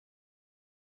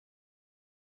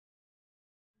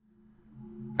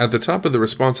At the top of the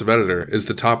responsive editor is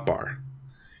the top bar.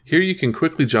 Here you can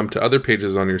quickly jump to other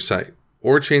pages on your site,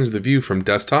 or change the view from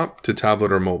desktop to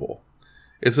tablet or mobile.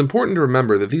 It's important to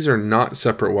remember that these are not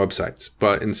separate websites,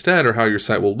 but instead are how your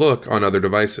site will look on other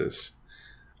devices.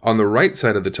 On the right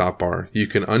side of the top bar, you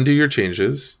can undo your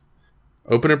changes,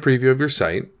 open a preview of your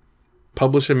site,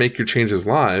 publish and make your changes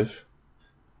live,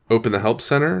 open the Help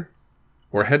Center,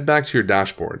 or head back to your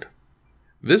dashboard.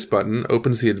 This button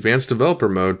opens the Advanced Developer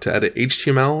mode to edit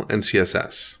HTML and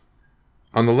CSS.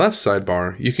 On the left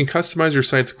sidebar, you can customize your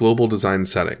site's global design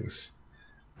settings,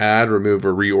 add, remove,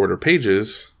 or reorder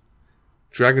pages,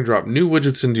 drag and drop new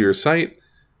widgets into your site,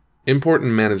 import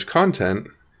and manage content,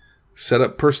 set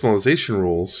up personalization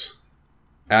rules,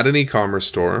 add an e-commerce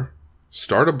store,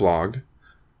 start a blog,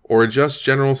 or adjust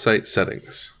general site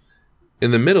settings. In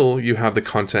the middle, you have the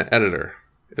content editor.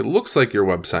 It looks like your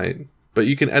website, but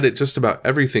you can edit just about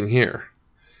everything here.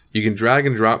 You can drag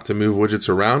and drop to move widgets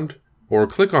around, or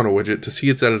click on a widget to see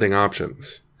its editing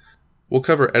options. We'll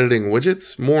cover editing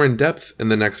widgets more in depth in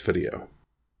the next video.